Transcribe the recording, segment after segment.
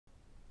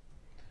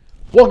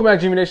Welcome back,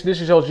 Jimmy Nation. This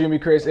is your host, Jimmy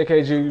Chris,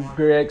 aka Jimmy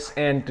Chris,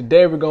 and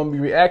today we're going to be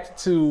reacting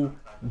to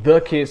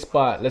The Kid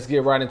Spot. Let's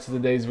get right into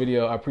today's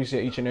video. I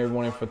appreciate each and every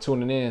one for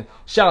tuning in.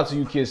 Shout out to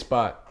you, Kid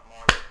Spot.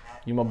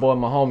 You my boy,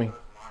 my homie.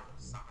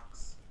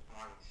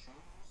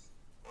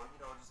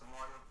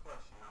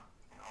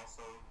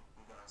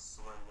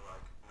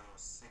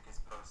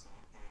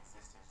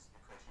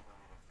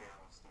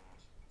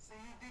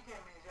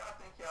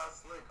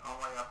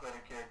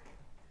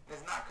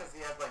 It's not because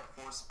he has like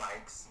 4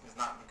 spikes. It's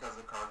not because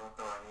of cargo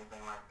throw or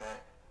anything like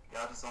that.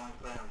 Y'all just only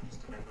play him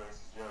just to make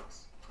racist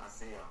jokes. I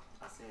see y'all.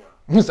 I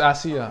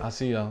see y'all. I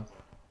see y'all.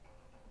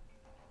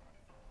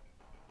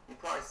 He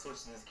probably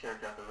switched his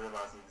character after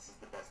realizing this is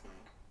the best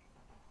link.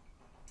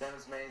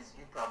 Samus Maze,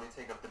 you probably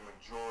take up the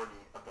majority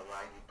of the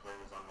laggy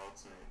players on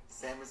Ultimate.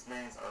 Samus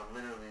Maze are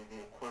literally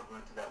the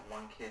equivalent to that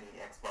one kid in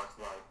the Xbox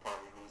Live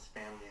party whose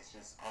family is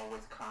just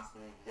always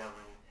constantly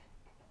yelling.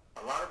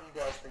 A lot of you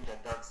guys think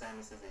that Dark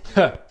Samus is a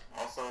hero.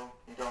 Also,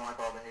 you don't like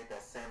all the hate that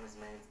Samus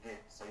Maze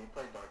get, so you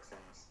play Dark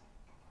Samus.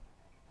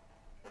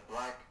 The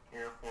Black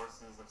Air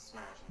Forces of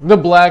Smash. The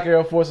Black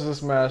Air Forces of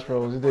Smash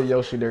Bros. You did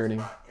Yoshi dirty.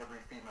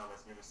 Every female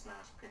that's new to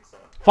Smash picks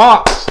up.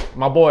 Fox,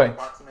 my boy.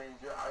 Fox Maze,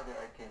 you're either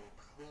a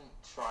complete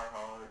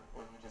tryhard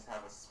or you just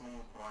have a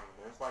smooth brain.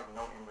 There's like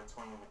no in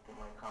between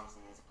when it comes to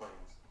these players.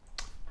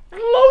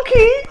 Low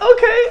key,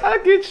 okay,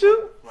 I get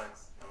you.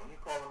 Flex. And when you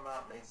call them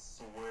out, they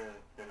swear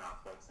they're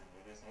not flexing.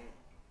 They're just hating.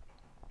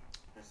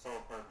 The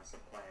sole purpose of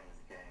playing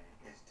this game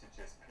is to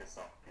just piss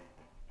off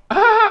people.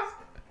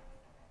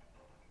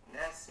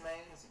 Ness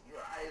Maze,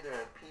 you're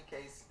either a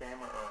PK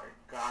spammer or a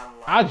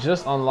godlike. I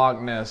just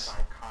unlocked Ness.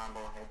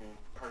 Combo heavy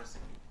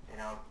person. You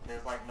know,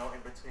 there's like no in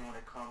between when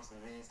it comes to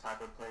these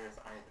type of players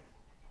either.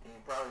 And you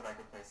probably like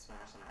to play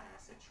Smash on an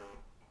acid trope.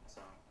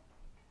 So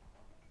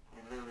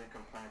you literally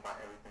complain about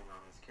everything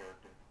on this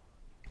character.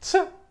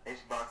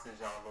 H-Box is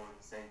y'all Lord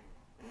and Savior.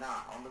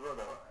 Nah, on the real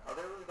though, are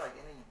there really like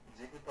any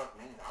Jigglypuff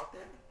mains out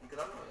there? Because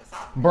I know it's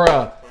not.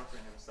 Bruh,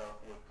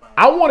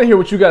 I want to hear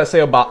what you got to say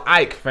about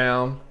Ike,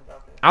 fam.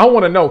 I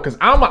want to know, because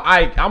I'm a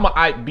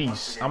Ike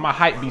beast. I'm a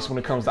hype beast when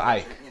it comes to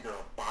Ike. You're either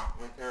a bot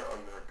with her or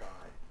you're a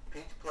guy.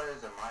 Peach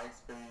players, in my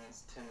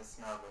experience, tend to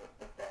smell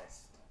the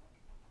best.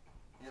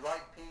 You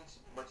like Peach,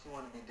 but you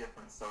want to be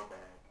different so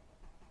bad.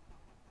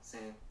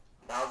 See,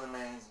 Bowser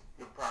Mains,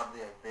 you're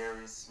probably a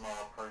very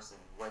small person,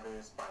 whether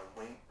it's by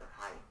weight or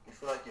height. You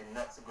feel like your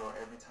nuts will grow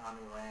every time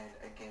you land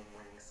a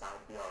game-winning side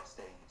B off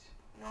stage.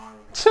 No one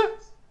really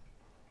cares.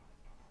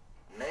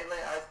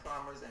 Melee Ice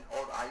Climbers and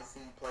old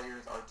Icy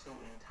players are two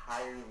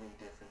entirely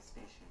different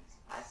species.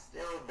 I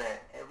still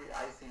bet every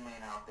Icy main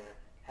out there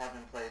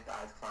haven't played the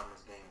Ice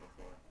Climbers game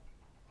before.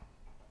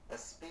 A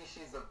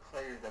species of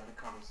players that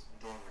becomes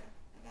dormant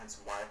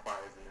once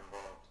Wi-Fi isn't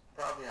involved.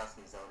 Probably have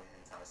some Zelda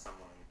hentai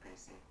somewhere on your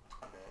PC,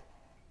 I bet.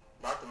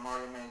 About the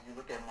Mario mains, you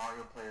look at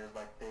Mario players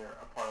like they're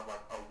a part of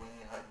like a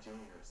Weenie Hut Jr.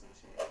 or some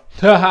shit.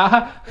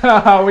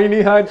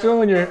 Weenie Hut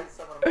Jr.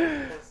 Some of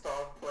the pissed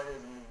off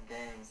players in this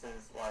game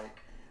since like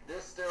they're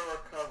still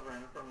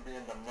recovering from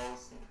being the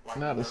most like.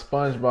 Not the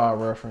SpongeBob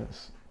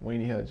reference.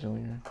 Weenie Hut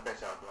Jr. I bet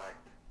y'all black.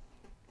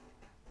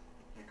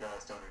 You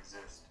guys don't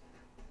exist.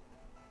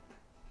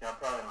 Y'all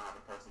probably don't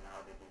have a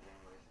personality to begin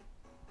with.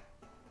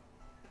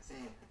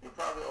 See, you're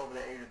probably over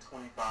the age of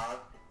 25,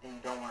 and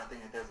you don't want to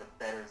think that there's a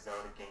better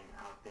Zelda game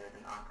out there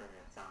than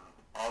Ocarina of Time.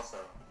 Also,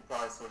 you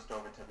probably switched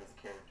over to this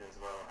character as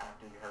well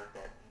after you heard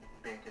that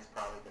Bink is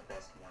probably the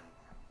best one.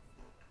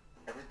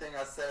 Everything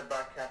I said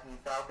about Captain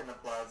Falcon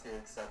applies here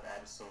except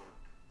add a sword.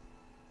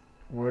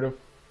 Where the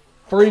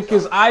freak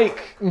is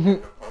Ike?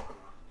 You're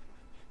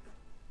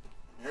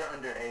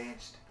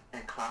underaged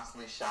and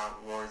constantly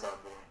shout words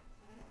out there.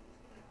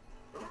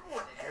 Remember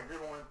when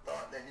everyone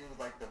thought that he was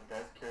like the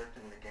best character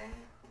in the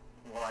game?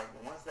 Well, like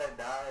once that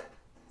died,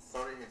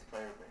 so did his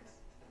player base.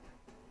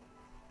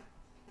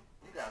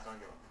 You guys don't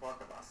give a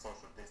fuck about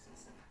social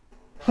distancing.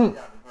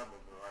 Y'all in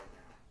public right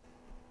now.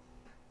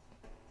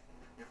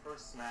 Your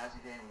first Smash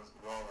game was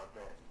Brawl, I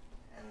bet.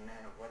 And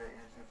man, what an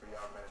entry for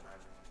y'all better not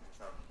do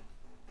something.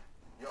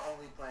 You're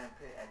only playing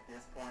Pit at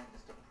this point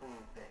just to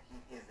prove that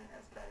he isn't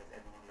as bad as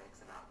everyone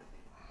makes him out to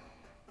be.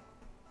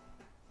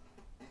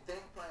 You think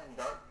playing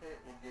Dark Pit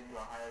will give you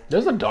a higher...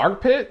 There's a Dark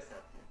Pit?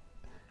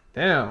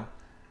 Damn.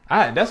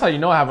 That's how you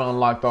know I haven't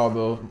unlocked all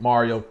the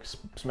Mario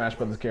Smash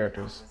Brothers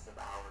characters.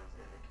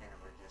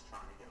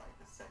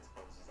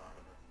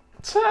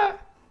 You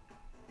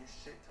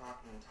shit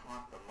talk and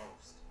taunt the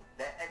most.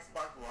 That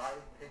Xbox Live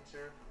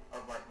picture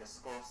of like the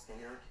Skull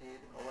Skater kid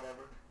or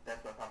whatever,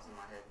 that's what pops in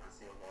my head when I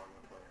see a Mario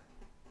player.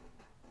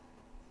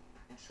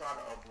 You try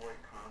to avoid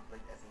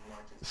conflict as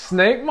much as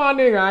Snake, my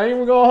nigga, I ain't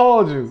even gonna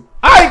hold you.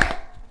 Ike!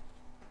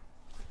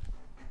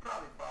 You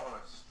probably follow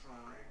a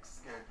strict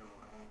schedule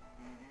and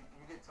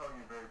you get told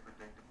you're very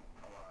predictable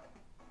a lot.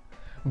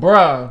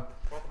 Bruh.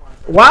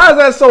 Why is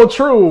that so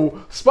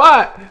true?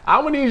 Spot,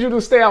 I'm gonna need you to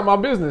stay out my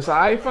business,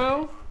 alright,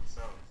 fam?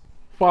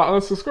 Before I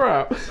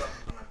unsubscribe.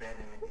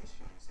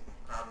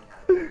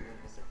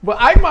 But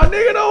Ike, my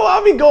nigga, though,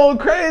 I be going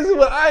crazy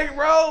with Ike,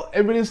 bro.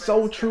 But it's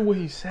so true what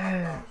he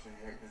said.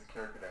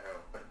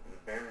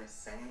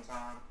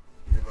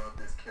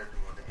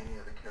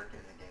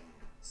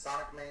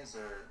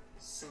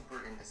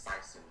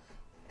 indecisive,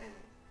 and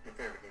your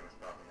favorite game is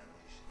probably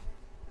Unleashed.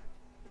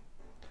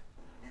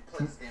 You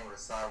play this game with a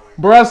sideways.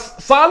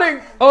 Bruh,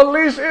 Sonic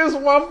Unleashed is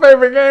my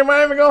favorite game.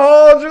 I ain't even gonna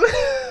hold you.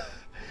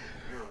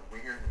 You're a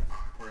weird and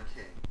awkward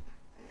kid,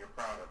 and you're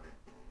proud of it.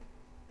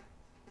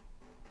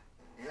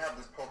 You have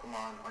this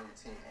Pokemon on your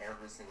team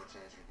every single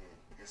chance you get.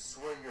 You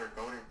swear you're a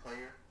goated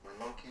player, when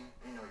low-key,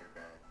 you know you're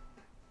bad.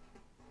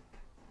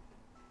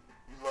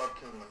 You love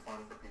killing the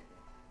fun for people.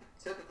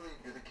 Typically,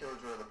 you're the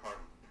killjoy of the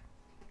party.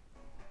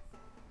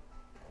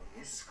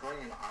 You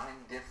scream,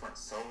 "I'm different,"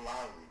 so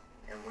loudly,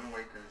 and Wind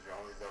Waker is your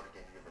only Zelda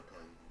game you ever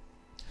played.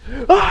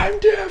 I'm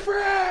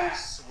different! I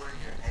swear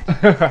you're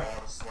edgy with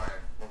all the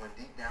swag, but when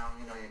deep down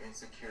you know you're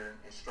insecure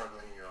and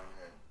struggling in your own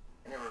head,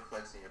 and it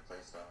reflects in your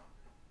playstyle.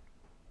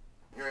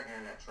 You're an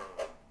internet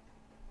troll.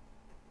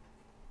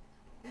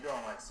 You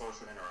don't like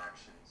social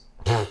interactions.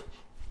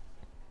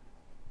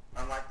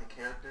 Unlike the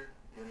character,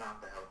 you're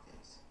not the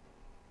healthiest.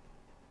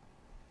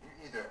 You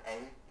either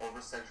A,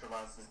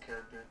 over-sexualized this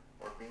character,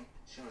 or B,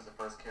 she was the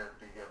first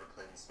character you ever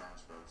played in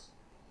Smash Bros.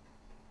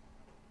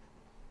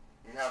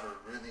 You have a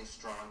really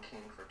strong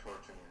kink for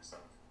torturing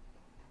yourself.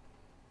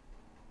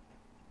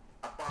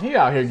 He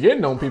out here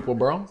getting on people,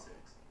 bro.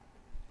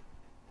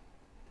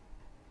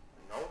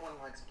 No one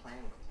likes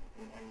playing with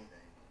you in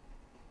anything.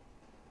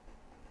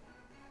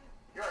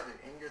 You're either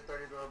in your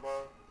 30s or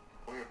above,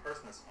 or you're a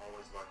person that's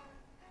always lucky.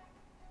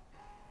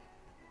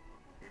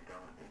 You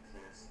don't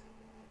exist.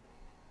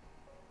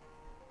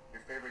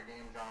 Your favorite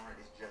game genre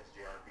is just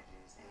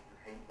JRPGs, and you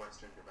hate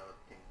Western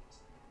developed games.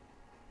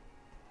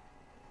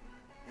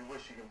 You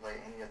wish you could play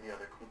any of the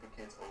other Koopa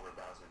kids over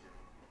Bowser Jr.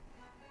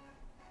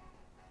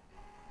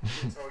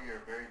 You get told you're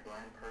a very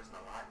bland person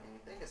a lot, and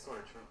you think it's sort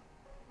of true.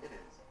 It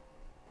is.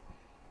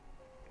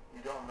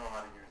 You don't know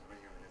how to use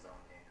Ryu in his own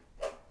game.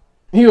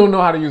 You don't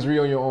know how to use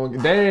Ryu on your own.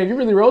 Dang, you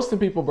really roasting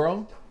people,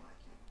 bro.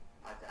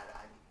 I don't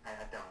like you.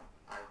 I don't.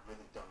 I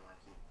really don't like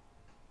you.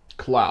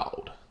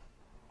 Cloud.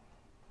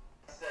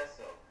 Says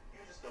so. You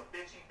just a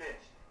bitchy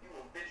bitch. You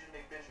a bitch and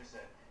McBitch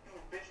said. You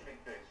a bitch and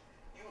McBitch.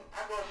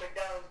 I go to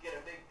McDonald's and get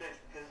a big bitch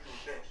because you a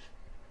bitch.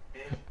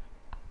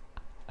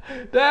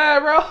 Bitch.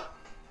 Damn, bro.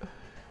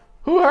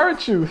 Who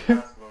hurt you?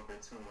 That's a little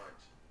bit too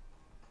much.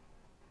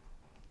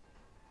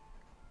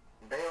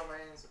 Bayo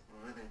mains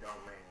really don't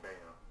main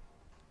Bayo.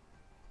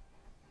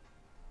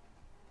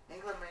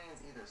 England mains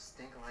either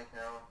stink like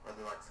hell, or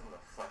they're like some of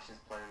the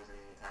fleshiest players in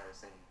the entire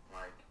scene.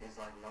 Like, it's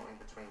like no in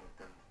between with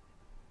them.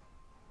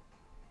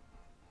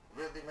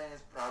 Ridley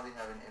mains probably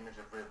have an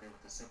image of Ridley with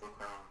the Super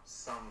Crown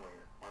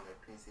somewhere on their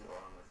PC or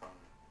on their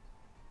phone.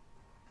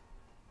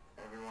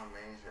 Everyone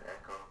mains your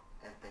Echo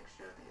and thinks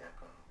you're the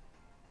Echo.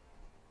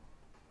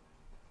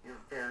 You're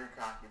very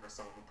cocky for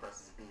someone who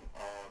presses B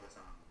all the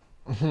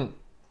time.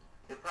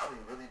 You're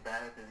probably really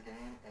bad at this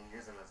game and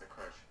use them as a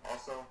crush.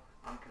 Also,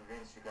 I'm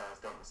convinced you guys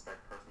don't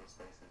respect personal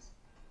spaces.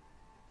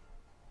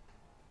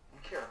 You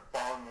care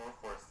far more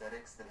for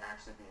aesthetics than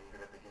actually being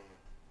good at the game.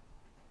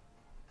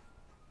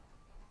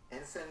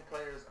 Insane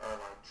players are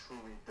like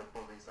truly the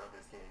bullies of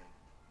this game.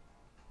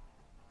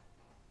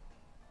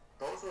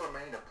 Those who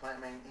remained a plant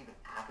main even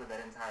after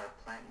that entire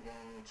plant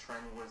game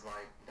trend was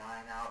like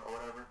dying out or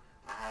whatever,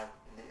 I have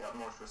the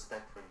utmost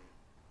respect for you.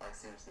 Like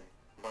seriously.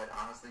 But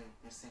honestly,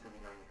 you secretly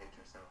know you hate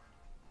yourself.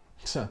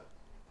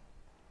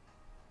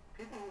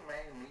 People who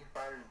main Mii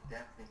fighters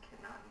definitely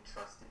cannot be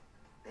trusted.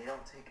 They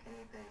don't take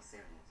anything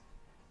serious.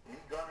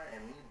 Mii Gunner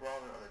and Mii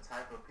Brawler are the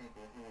type of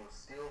people who will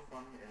steal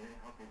from you and then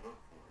help you look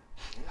for it.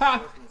 Mii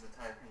Sportsman is the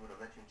type of people to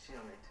let you cheat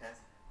on their test,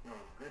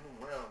 knowing good and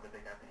well that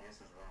they got the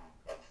answers wrong.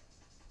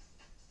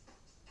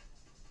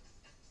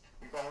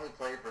 You've only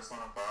played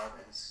Persona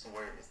 5 and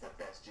swear it's the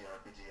best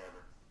JRPG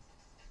ever.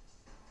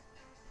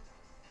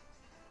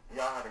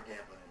 Y'all have a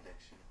gambling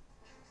addiction.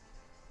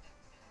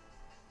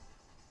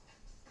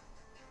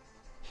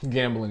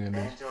 Gambling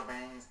addiction. Banjo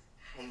Banes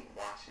hate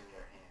washing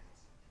their hands.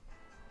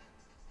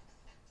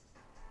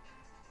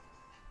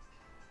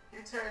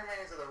 You Terry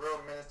Mains are the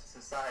real menace to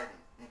society,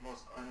 the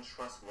most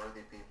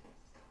untrustworthy people.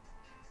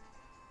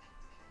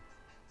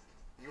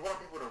 You want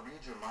people to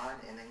read your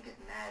mind and then get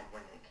mad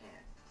when they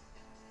can't.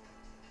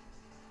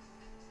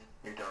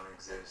 You don't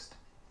exist.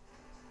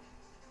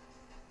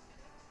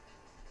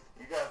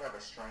 You guys have a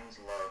strange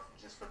love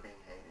just for being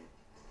hated.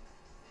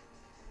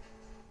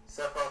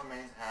 Sephiroth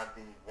mains have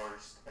the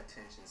worst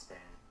attention span,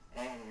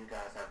 and you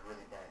guys have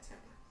really bad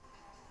temper.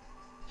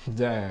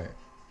 Dang.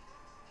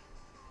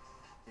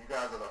 You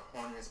guys are the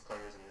horniest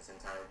players in this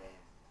entire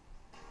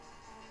game.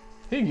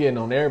 He getting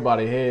on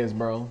everybody's heads,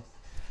 bro.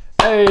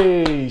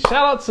 Hey, shout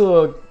out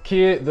to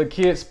the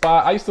kid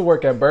spot. I used to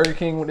work at Burger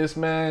King with this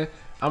man.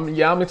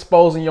 I'm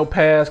exposing your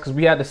past because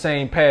we had the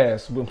same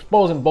past. We're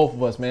exposing both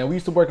of us, man. We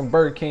used to work in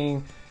Burger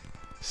King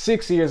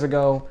 6 years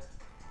ago.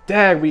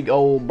 Dad, we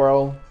old,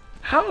 bro.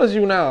 How old is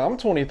you now? I'm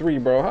 23,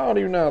 bro. How old are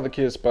you now, the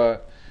kid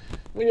spot?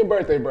 When your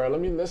birthday, bro?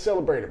 Let's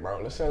celebrate it,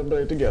 bro. Let's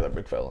celebrate it together,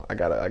 big fella. I'm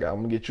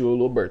gonna get you a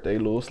little birthday, a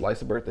little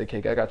slice of birthday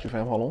cake. I got you,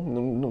 fam. Hold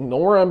on.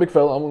 Don't run, big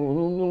fella.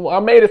 I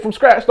made it from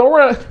scratch. Don't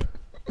run.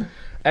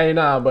 Hey,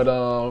 nah, but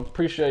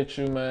appreciate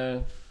you,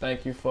 man.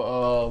 Thank you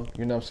for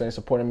you know what I'm saying,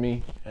 supporting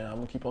me, and I'm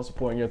gonna keep on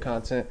supporting your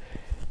content.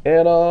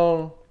 And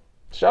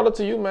shout out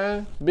to you,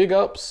 man. Big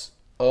ups.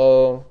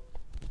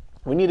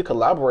 We need to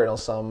collaborate on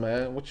something,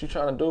 man. What you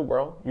trying to do,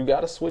 bro? You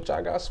gotta switch.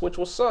 I gotta switch.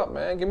 What's up,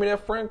 man? Give me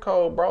that friend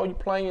code, bro. You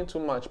playing too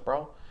much,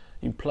 bro.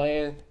 You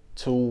playing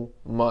too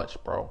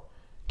much, bro.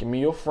 Give me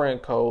your friend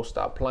code.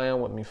 Stop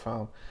playing with me,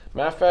 fam.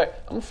 Matter of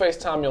fact, I'm gonna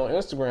FaceTime you on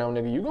Instagram,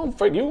 nigga. You gonna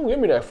give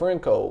me that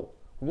friend code.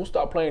 We gonna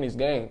stop playing these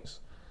games.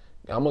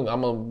 I'm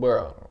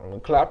gonna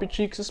clap your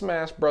cheeks and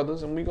smash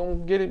brothers, and we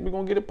gonna get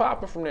it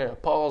popping from there.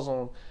 Pause. You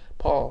know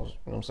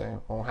what I'm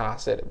saying, on how I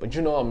said it, but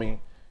you know what I mean.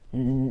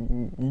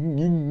 You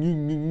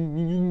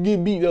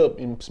get beat up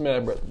and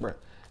Smash Brothers, bro.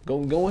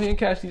 Go ahead and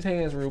catch these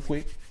hands real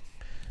quick.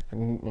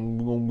 We're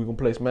gonna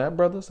play Smash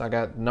Brothers. I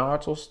got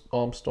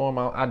Naruto Storm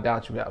out. I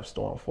doubt you have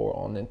Storm 4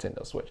 on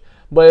Nintendo Switch.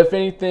 But if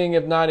anything,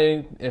 if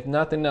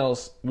nothing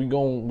else, we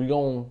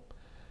gon'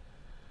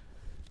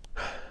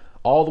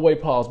 all the way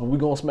pause, but we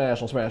gonna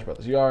smash on Smash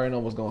Brothers. You already know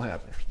what's gonna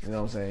happen. You know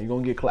what I'm saying? You're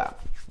gonna get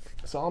clapped.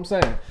 That's all I'm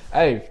saying.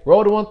 Hey,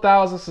 roll to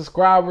 1,000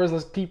 subscribers.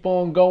 Let's keep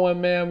on going,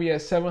 man. We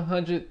at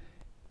 700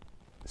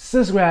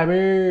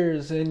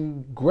 subscribers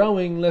and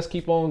growing. Let's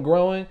keep on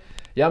growing.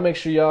 Y'all make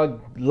sure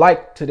y'all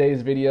like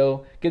today's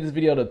video. Get this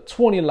video to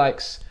 20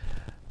 likes.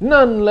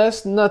 Nothing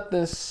less,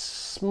 nothing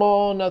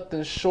small,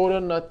 nothing shorter,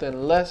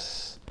 nothing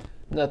less,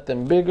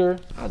 nothing bigger.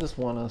 I just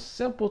want a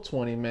simple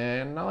 20,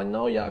 man. Now I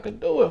know y'all can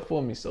do it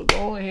for me, so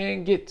go ahead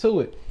and get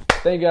to it.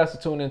 Thank you guys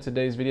for tuning in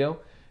today's video.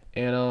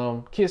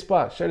 And Kid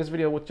Spot, share this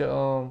video with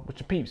your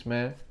peeps,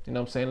 man. You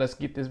know what I'm saying? Let's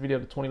get this video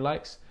to 20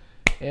 likes.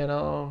 And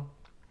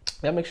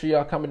yeah, make sure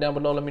y'all comment down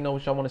below. Let me know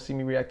what y'all want to see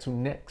me react to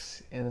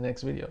next in the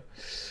next video.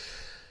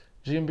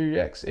 GMB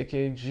Reacts,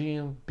 aka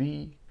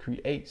GMB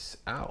Creates,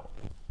 out.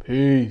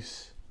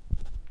 Peace.